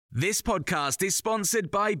This podcast is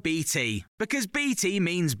sponsored by BT, because BT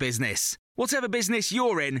means business. Whatever business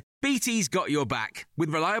you're in, BT's got your back, with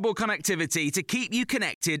reliable connectivity to keep you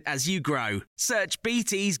connected as you grow. Search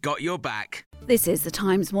BT's got your back. This is the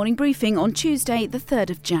Times morning briefing on Tuesday, the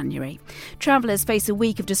 3rd of January. Travellers face a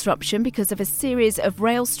week of disruption because of a series of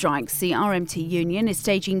rail strikes. The RMT union is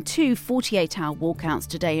staging two 48-hour walkouts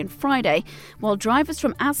today and Friday, while drivers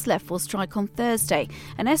from ASLEF will strike on Thursday.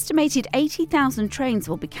 An estimated 80,000 trains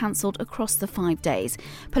will be cancelled across the 5 days.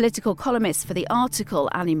 Political columnist for The Article,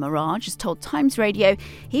 Ali Maraj, has told Times Radio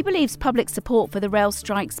he believes public support for the rail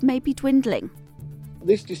strikes may be dwindling.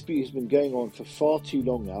 This dispute has been going on for far too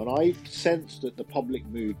long now, and I sense that the public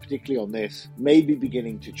mood, particularly on this, may be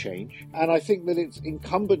beginning to change. And I think that it's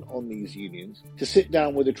incumbent on these unions to sit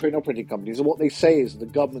down with the train operating companies, and what they say is the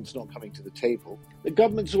government's not coming to the table. The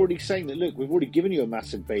government's already saying that, look, we've already given you a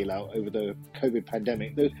massive bailout over the COVID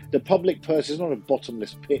pandemic. The public purse is not a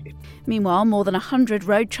bottomless pit. Meanwhile, more than 100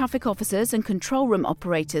 road traffic officers and control room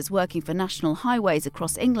operators working for national highways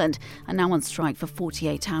across England are now on strike for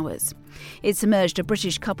 48 hours. It's emerged a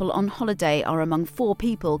British couple on holiday are among 4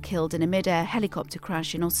 people killed in a mid-air helicopter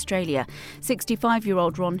crash in Australia.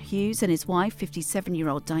 65-year-old Ron Hughes and his wife,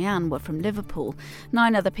 57-year-old Diane, were from Liverpool.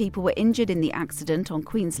 9 other people were injured in the accident on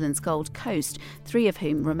Queensland's Gold Coast, 3 of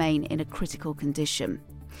whom remain in a critical condition.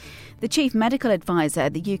 The Chief Medical Advisor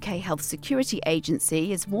at the UK Health Security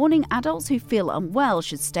Agency is warning adults who feel unwell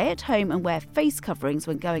should stay at home and wear face coverings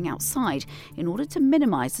when going outside in order to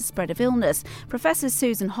minimise the spread of illness. Professor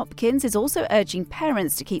Susan Hopkins is also urging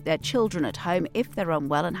parents to keep their children at home if they're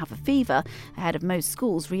unwell and have a fever, ahead of most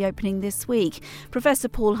schools reopening this week. Professor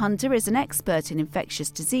Paul Hunter is an expert in infectious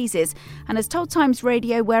diseases and has told Times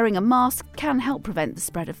Radio wearing a mask can help prevent the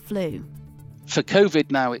spread of flu. For COVID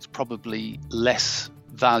now, it's probably less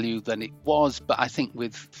value than it was, but I think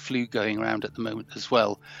with flu going around at the moment as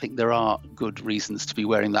well, I think there are good reasons to be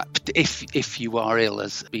wearing that if you are ill,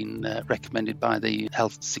 as been recommended by the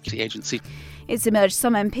Health Security Agency. It's emerged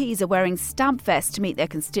some MPs are wearing stab vests to meet their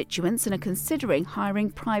constituents and are considering hiring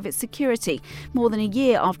private security. More than a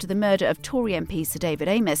year after the murder of Tory MP Sir David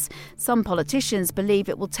Amess, some politicians believe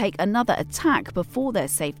it will take another attack before their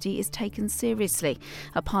safety is taken seriously.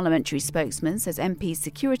 A parliamentary spokesman says MPs'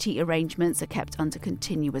 security arrangements are kept under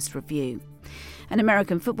continuous review. An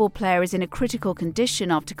American football player is in a critical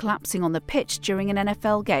condition after collapsing on the pitch during an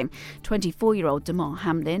NFL game. 24-year-old Damar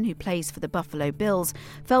Hamlin, who plays for the Buffalo Bills,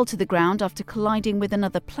 fell to the ground after colliding with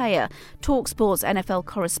another player. TalkSport's NFL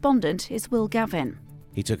correspondent is Will Gavin.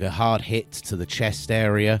 He took a hard hit to the chest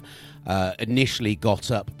area, initially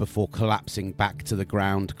got up before collapsing back to the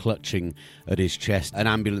ground, clutching at his chest. An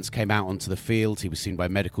ambulance came out onto the field. He was seen by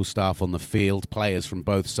medical staff on the field, players from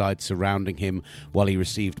both sides surrounding him while he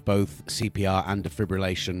received both CPR and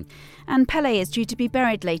defibrillation. And Pelé is due to be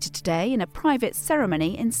buried later today in a private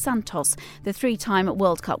ceremony in Santos. The 3-time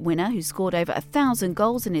World Cup winner, who scored over 1,000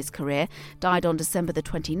 goals in his career, died on December the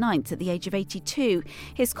 29th at the age of 82.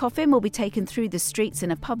 His coffin will be taken through the streets in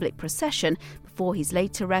a public procession before he's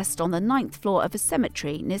laid to rest on the 9th floor of a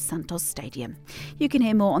cemetery near Santos Stadium. You can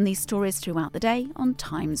hear more on these stories throughout the day on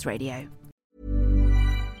Times Radio.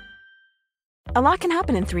 A lot can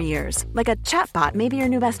happen in 3 years, like a chatbot may be your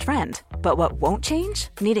new best friend. But what won't change?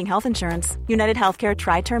 Needing health insurance. United Healthcare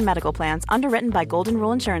Tri-Term Medical Plans, underwritten by Golden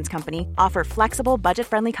Rule Insurance Company, offer flexible,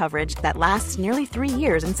 budget-friendly coverage that lasts nearly 3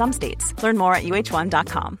 years in some states. Learn more at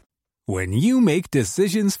uh1.com. When you make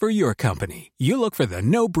decisions for your company, you look for the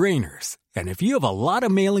no-brainers. And if you have a lot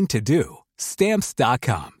of mailing to do,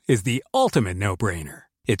 Stamps.com is the ultimate no-brainer.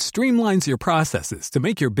 It streamlines your processes to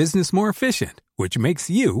make your business more efficient, which makes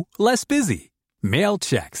you less busy. Mail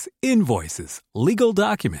checks, invoices, legal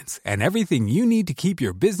documents, and everything you need to keep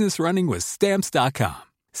your business running with Stamps.com.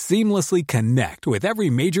 Seamlessly connect with every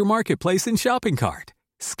major marketplace and shopping cart.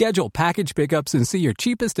 Schedule package pickups and see your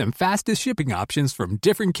cheapest and fastest shipping options from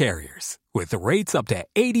different carriers. With rates up to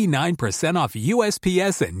 89% off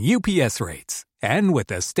USPS and UPS rates. And with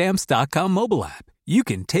the Stamps.com mobile app, you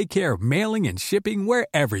can take care of mailing and shipping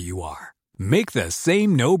wherever you are. Make the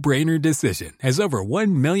same no-brainer decision as over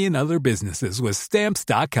 1 million other businesses with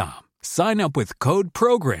Stamps.com. Sign up with code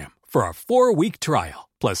PROGRAM for a 4-week trial,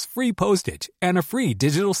 plus free postage and a free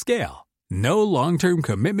digital scale. No long-term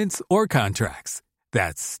commitments or contracts.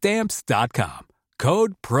 That's Stamps.com.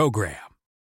 Code PROGRAM.